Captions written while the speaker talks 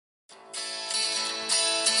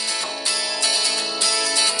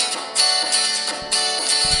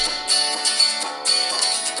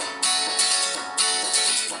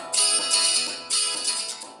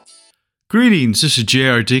Greetings, this is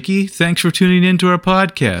J.R. Dickey. Thanks for tuning in to our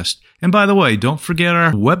podcast. And by the way, don't forget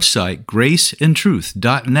our website,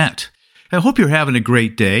 graceandtruth.net. I hope you're having a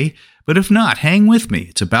great day, but if not, hang with me.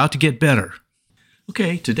 It's about to get better.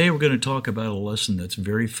 Okay, today we're going to talk about a lesson that's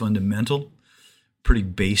very fundamental, pretty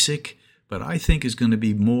basic, but I think is going to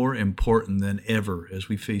be more important than ever as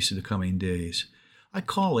we face the coming days. I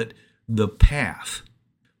call it the path.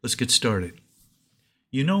 Let's get started.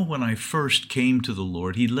 You know, when I first came to the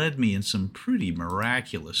Lord, He led me in some pretty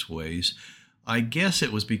miraculous ways. I guess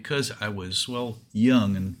it was because I was,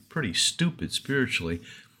 young and pretty stupid spiritually.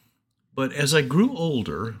 But as I grew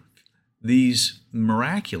older, these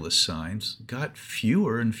miraculous signs got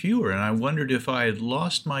fewer and fewer, and I wondered if I had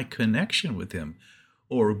lost my connection with Him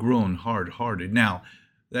or grown hard-hearted. Now,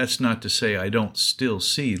 that's not to say I don't still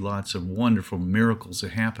see lots of wonderful miracles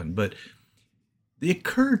that happen, but it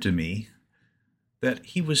occurred to me that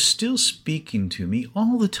He was still speaking to me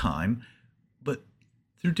all the time, but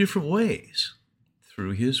through different ways,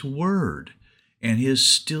 through His Word and His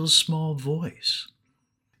still small voice.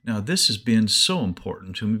 Now, this has been so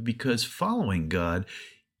important to me because following God,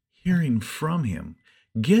 hearing from Him,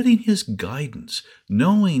 getting His guidance,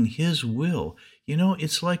 knowing His will,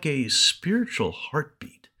 it's like a spiritual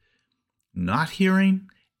heartbeat. Not hearing,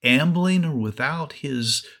 ambling, or without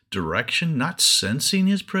His direction, not sensing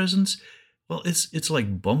His presence, it's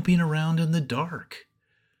like bumping around in the dark.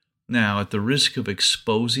 Now, at the risk of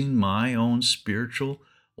exposing my own spiritual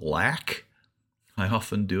lack, I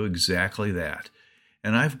often do exactly that.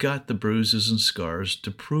 And I've got the bruises and scars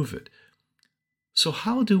to prove it. So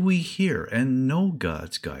how do we hear and know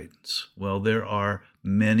God's guidance? Well, there are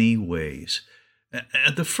many ways.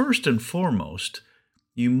 At the first and foremost,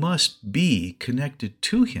 you must be connected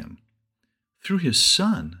to Him through His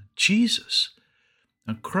Son, Jesus.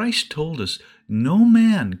 Now, Christ told us, no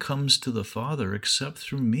man comes to the Father except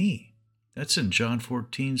through me. That's in John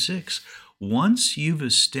 14:6. Once you've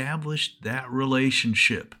established that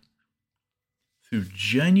relationship through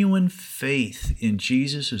genuine faith in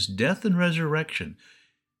Jesus' death and resurrection,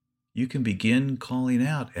 you can begin calling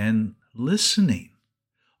out and listening.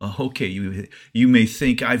 Okay, you may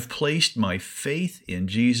think, I've placed my faith in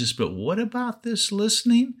Jesus, but what about this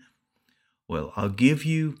listening? Well, I'll give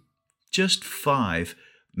you just 5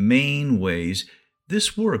 main ways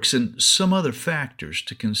this works and some other factors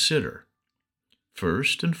to consider.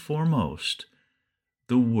 First and foremost,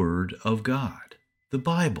 the Word of God, the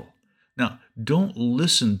Bible. Now, don't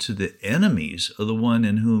listen to the enemies of the one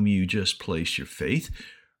in whom you just place your faith.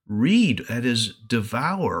 Read, that is,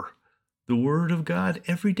 devour the Word of God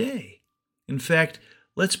every day. In fact,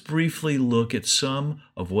 let's briefly look at some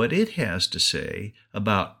of what it has to say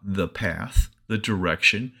about the path, the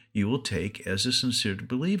direction you will take as a sincere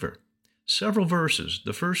believer. Several verses.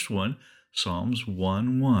 The first one, Psalms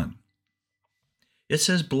 1:1. It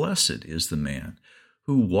says, "Blessed is the man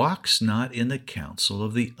who walks not in the counsel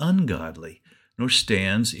of the ungodly, nor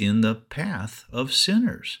stands in the path of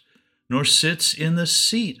sinners, nor sits in the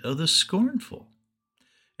seat of the scornful."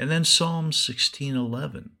 And then Psalm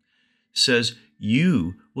 16:11 says,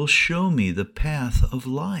 "You will show me the path of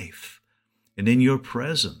life, and in your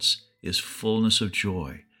presence is fullness of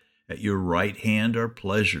joy. At your right hand are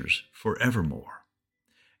pleasures forevermore."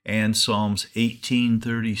 And Psalms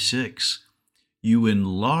 18:36, "You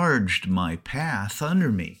enlarged my path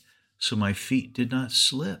under me, so my feet did not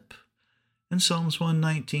slip." And Psalms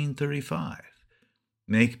 119:35,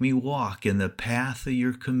 "Make me walk in the path of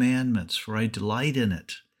your commandments, for I delight in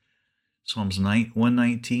it." Psalms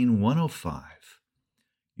 119:105,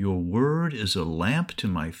 "Your word is a lamp to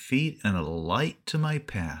my feet and a light to my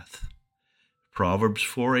path." Proverbs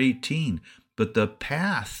 4:18, "But the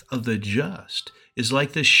path of the just is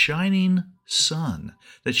like the shining sun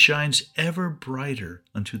that shines ever brighter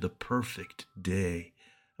unto the perfect day."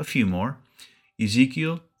 A few more.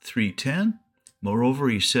 Ezekiel 3:10, "Moreover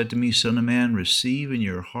he said to me, Son of man, receive in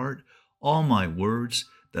your heart all my words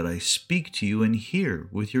that I speak to you and hear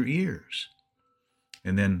with your ears."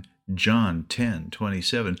 And then John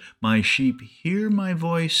 10:27, "My sheep hear my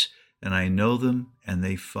voice, and I know them, and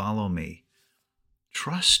they follow me."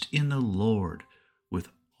 Trust in the Lord with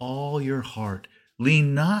all your heart.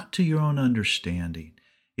 Lean not to your own understanding.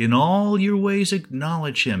 In all your ways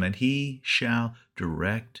acknowledge Him, and He shall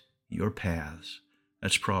direct your paths.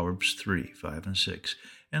 That's Proverbs 3:5 and 6.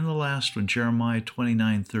 And the last one, Jeremiah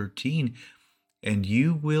 29:13, "And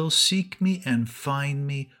you will seek me and find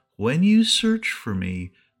me when you search for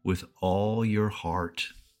me with all your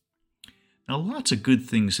heart." Now, lots of good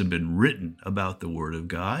things have been written about the Word of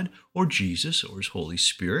God, or Jesus, or His Holy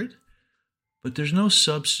Spirit. But there's no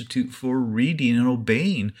substitute for reading and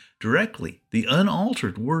obeying directly the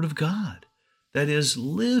unaltered Word of God. That is,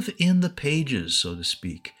 live in the pages, so to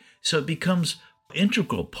speak, so it becomes an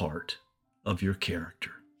integral part of your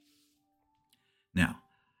character. Now,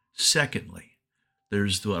 secondly,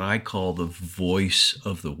 there's what I call the voice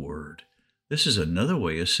of the Word. This is another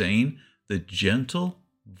way of saying the gentle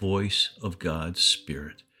voice of God's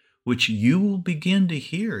Spirit, which you will begin to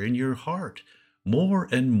hear in your heart more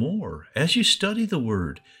and more as you study the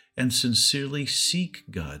Word and sincerely seek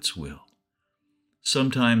God's will.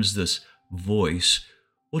 Sometimes this voice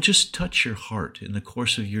will just touch your heart in the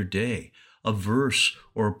course of your day. A verse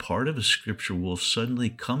or a part of a scripture will suddenly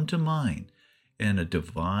come to mind, and a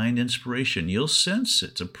divine inspiration, you'll sense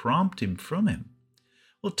it to prompt him from him.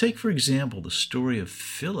 Well, take, for example, the story of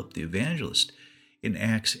Philip the evangelist. In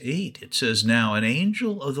Acts 8, it says, "Now an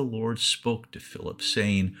angel of the Lord spoke to Philip,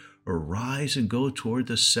 saying, 'Arise and go toward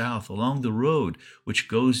the south along the road which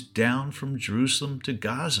goes down from Jerusalem to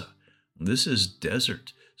Gaza. This is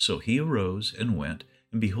desert.' So he arose and went,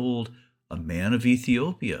 and behold, a man of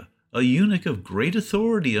Ethiopia, a eunuch of great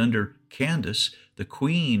authority under Candace, the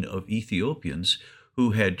queen of Ethiopians,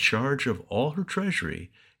 who had charge of all her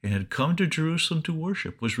treasury, and had come to Jerusalem to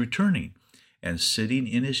worship, was returning, and sitting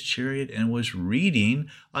in his chariot, and was reading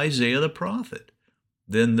Isaiah the prophet.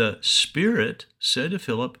 Then the Spirit said to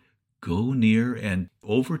Philip, 'Go near and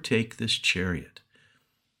overtake this chariot.'"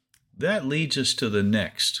 That leads us to the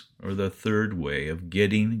next, or the third way of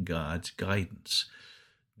getting God's guidance: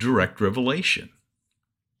 direct revelation.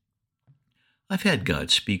 I've had God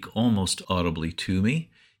speak almost audibly to me.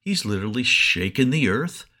 He's literally shaken the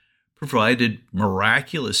earth, provided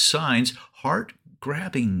miraculous signs,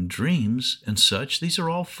 heart-grabbing dreams, and such. These are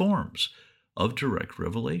all forms of direct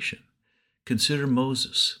revelation. Consider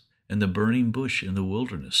Moses and the burning bush in the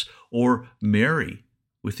wilderness, or Mary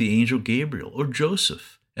with the angel Gabriel, or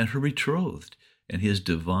Joseph and her betrothed and his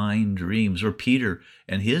divine dreams, or Peter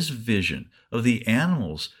and his vision of the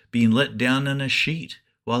animals being let down in a sheet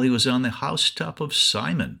while he was on the housetop of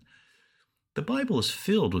Simon. The Bible is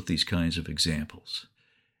filled with these kinds of examples.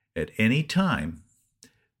 At any time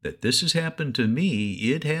that this has happened to me,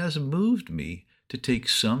 it has moved me to take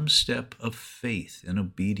some step of faith and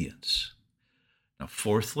obedience. Now,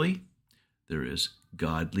 fourthly, there is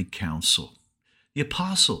godly counsel. The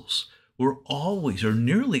apostles were always, or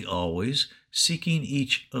nearly always, seeking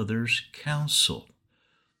each other's counsel.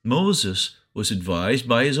 Moses was advised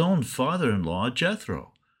by his own father-in-law,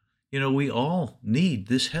 Jethro. We all need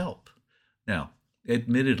this help. Now,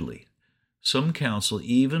 admittedly, some counsel,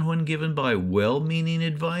 even when given by well-meaning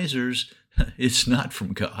advisors, it's not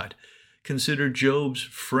from God. Consider Job's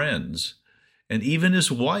friends, and even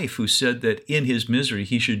his wife, who said that in his misery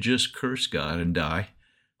he should just curse God and die.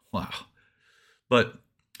 Wow. But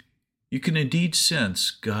you can indeed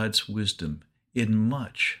sense God's wisdom in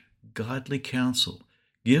much godly counsel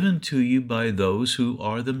given to you by those who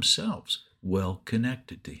are themselves well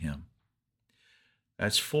connected to him.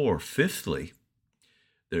 That's 4. Fifthly,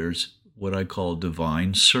 there's what I call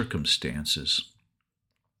divine circumstances,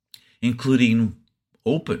 including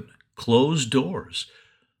open, closed doors.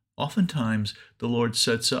 Oftentimes, the Lord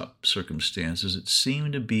sets up circumstances that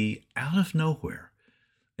seem to be out of nowhere,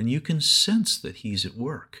 and you can sense that he's at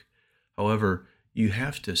work. However, you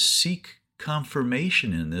have to seek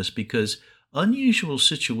confirmation in this, because unusual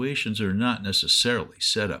situations are not necessarily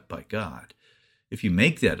set up by God. If you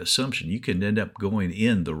make that assumption, you can end up going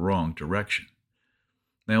in the wrong direction.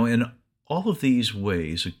 Now, in all of these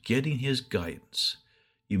ways of getting his guidance,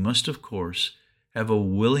 you must, of course, have a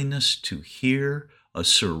willingness to hear, a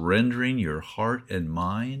surrendering your heart and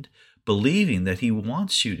mind, believing that he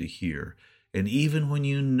wants you to hear, and even when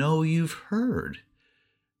you know you've heard,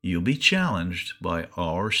 you'll be challenged by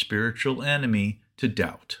our spiritual enemy to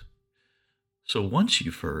doubt. So once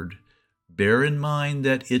you've heard, bear in mind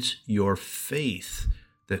that it's your faith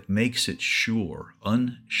that makes it sure,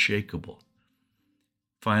 unshakable.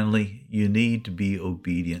 Finally, you need to be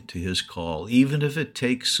obedient to his call, even if it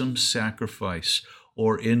takes some sacrifice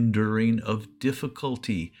or enduring of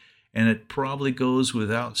difficulty. And it probably goes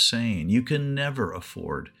without saying, you can never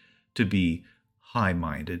afford to be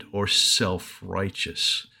high-minded or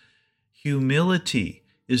self-righteous. Humility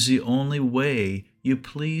is the only way you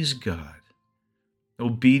please God.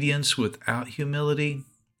 Obedience without humility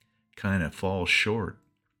kind of falls short.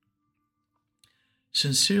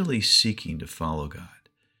 Sincerely seeking to follow God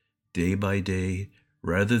day by day,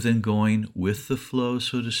 rather than going with the flow,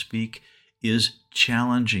 so to speak, is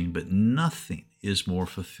challenging, but nothing is more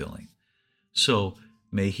fulfilling. So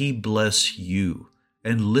may he bless you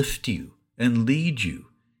and lift you and lead you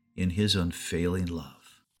in his unfailing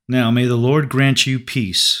love. Now, may the Lord grant you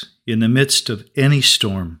peace in the midst of any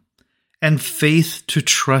storm and faith to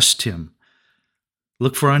trust Him.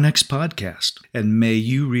 Look for our next podcast, and may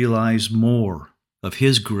you realize more of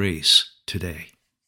His grace today.